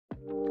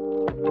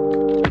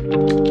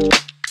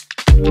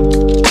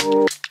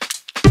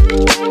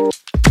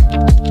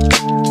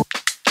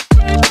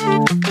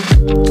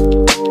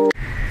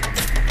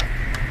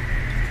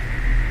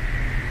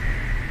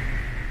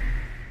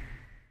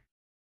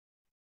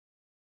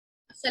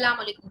Assalam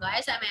Alikum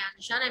guys, I'm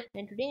Ashan.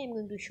 And today I'm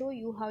going to show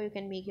you how you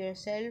can make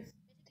yourself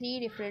three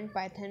different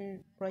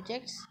Python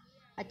projects: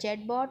 a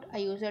chatbot, a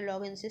user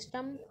login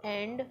system,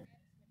 and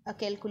a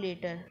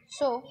calculator.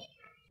 So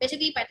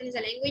Basically, Python is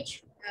a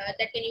language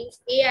that can use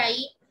AI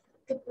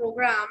to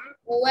program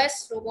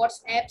OS,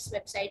 robots, apps,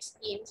 websites,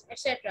 games,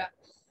 etc.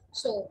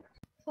 So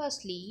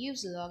firstly,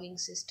 use the logging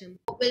system.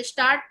 we'll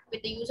start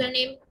with the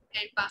username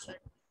and password.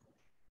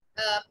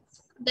 Uh,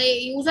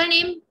 the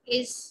username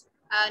is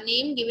a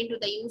name given to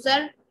the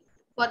user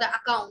for the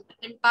account,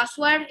 and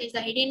password is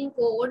the hidden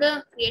code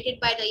created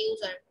by the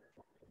user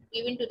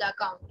given to the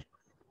account.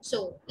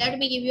 So let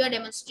me give you a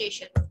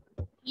demonstration.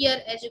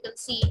 Here, as you can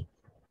see,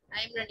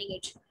 I am running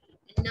it,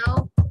 and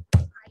now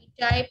I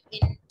type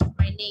in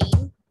my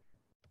name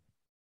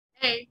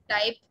and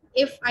type.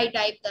 If I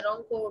type the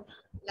wrong code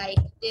like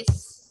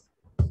this,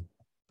 it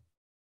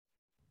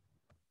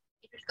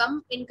will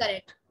come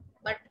incorrect.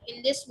 But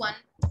in this one,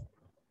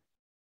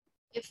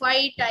 if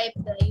I type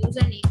the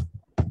username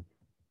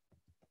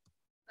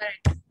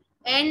correct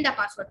and the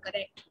password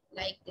correct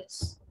like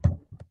this,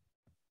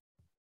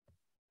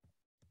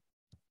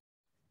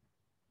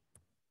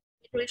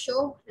 it will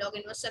show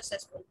login was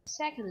successful.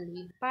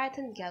 Secondly,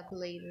 Python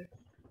calculator.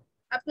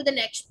 Up to the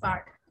next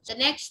part. The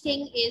next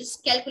thing is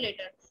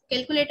calculator.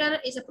 Calculator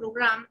is a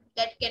program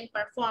that can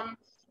perform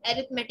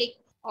arithmetic.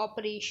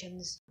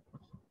 Operations.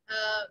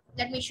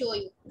 Let me show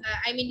you.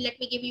 Let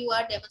me give you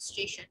a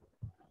demonstration.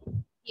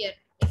 Here,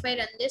 if I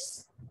run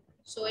this,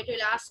 so it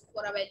will ask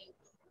for a value.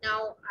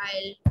 Now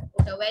I'll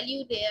put a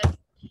value there,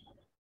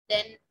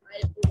 then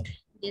I'll put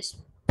this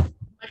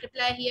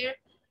multiply here,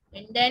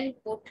 and then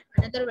put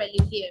another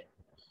value here.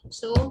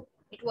 So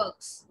it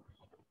works.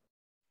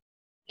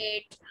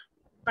 It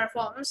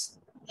performs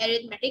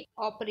arithmetic.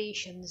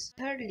 Operations.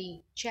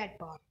 Thirdly,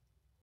 chatbot.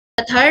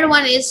 The third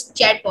one is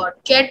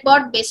chatbot.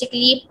 Chatbot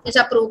basically is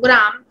a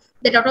program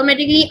that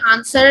automatically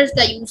answers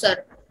the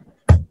user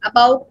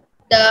about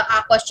the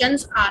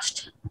questions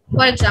asked.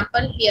 For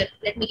example, here,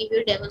 let me give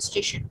you a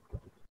demonstration.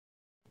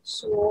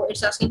 So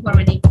it's asking for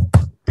my name.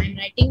 I'm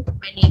writing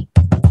my name.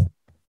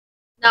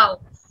 Now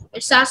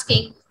it's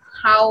asking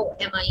how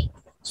am I.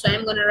 So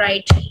I'm gonna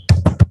write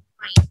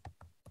mine.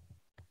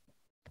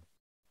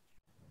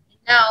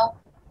 Now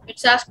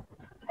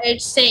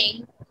it's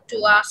saying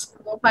to ask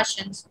more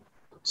questions.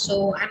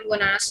 So I'm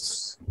gonna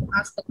ask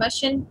the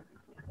question.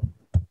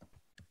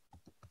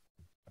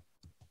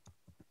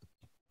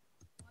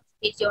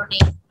 Is your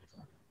name?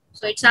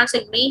 So it's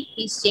answering me.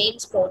 He's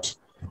James Port.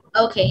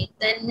 Okay.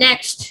 Then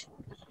next,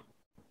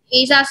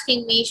 he's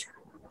asking me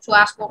to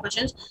ask more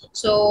questions.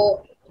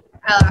 So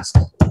I'll ask.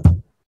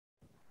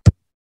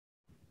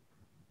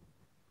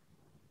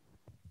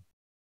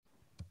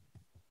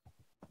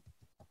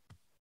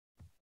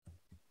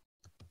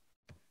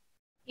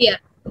 Here,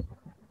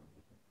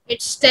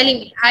 it's telling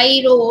me.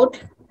 I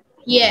wrote,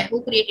 yeah,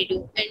 who created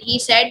you? And he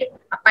said,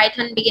 a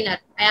Python beginner.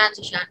 I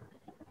answered Shan.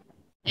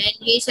 And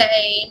he's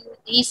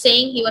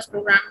saying he was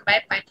programmed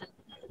by Python.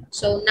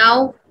 So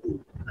I'll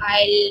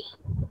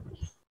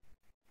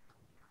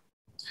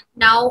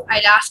I'll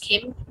ask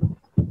him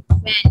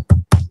when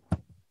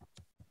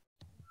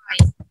I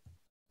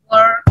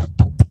were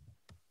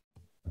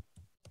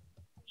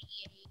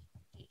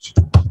created.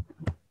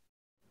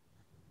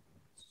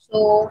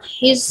 So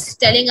he's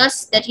telling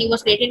us that he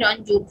was created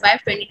on June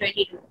 5,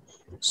 2022.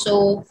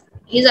 So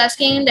he's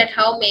asking that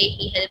how may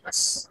he help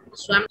us.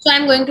 So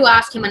I'm going to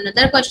ask him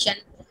another question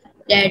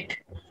that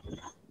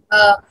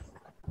uh,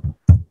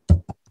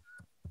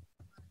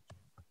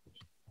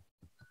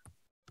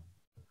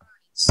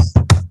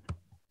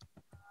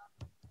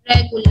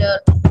 regular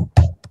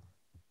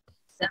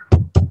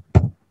exam.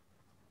 And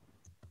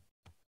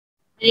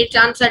it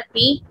answered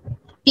me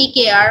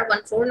PKR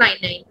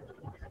 1499.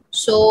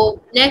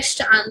 So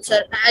next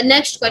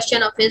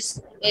question of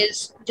his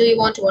is, do you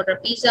want to order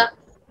pizza?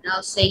 And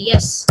I'll say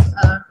yes,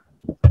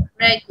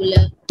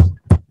 regular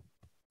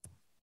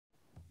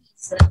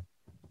pizza.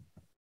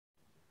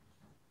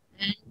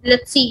 And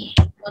let's see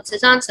what's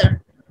his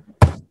answer.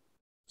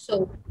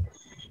 So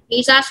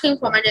he's asking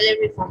for my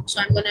delivery form.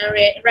 So I'm gonna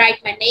write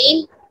my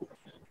name.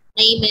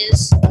 Name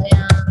is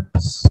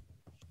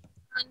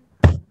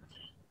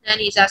then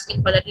he's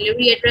asking for the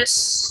delivery address.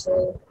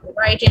 So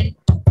write in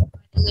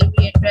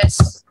delivery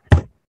address.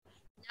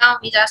 Now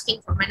he's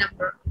asking for my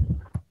number.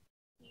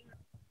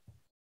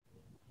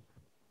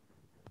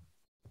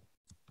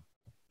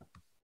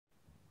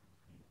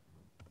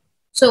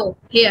 So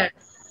here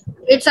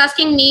it's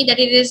asking me that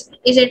is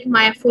it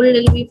my full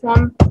delivery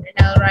form, and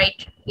I'll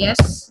write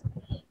yes.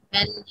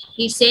 And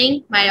he's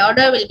saying my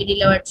order will be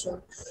delivered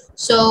soon.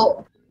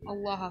 So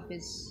Allah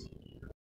Hafiz.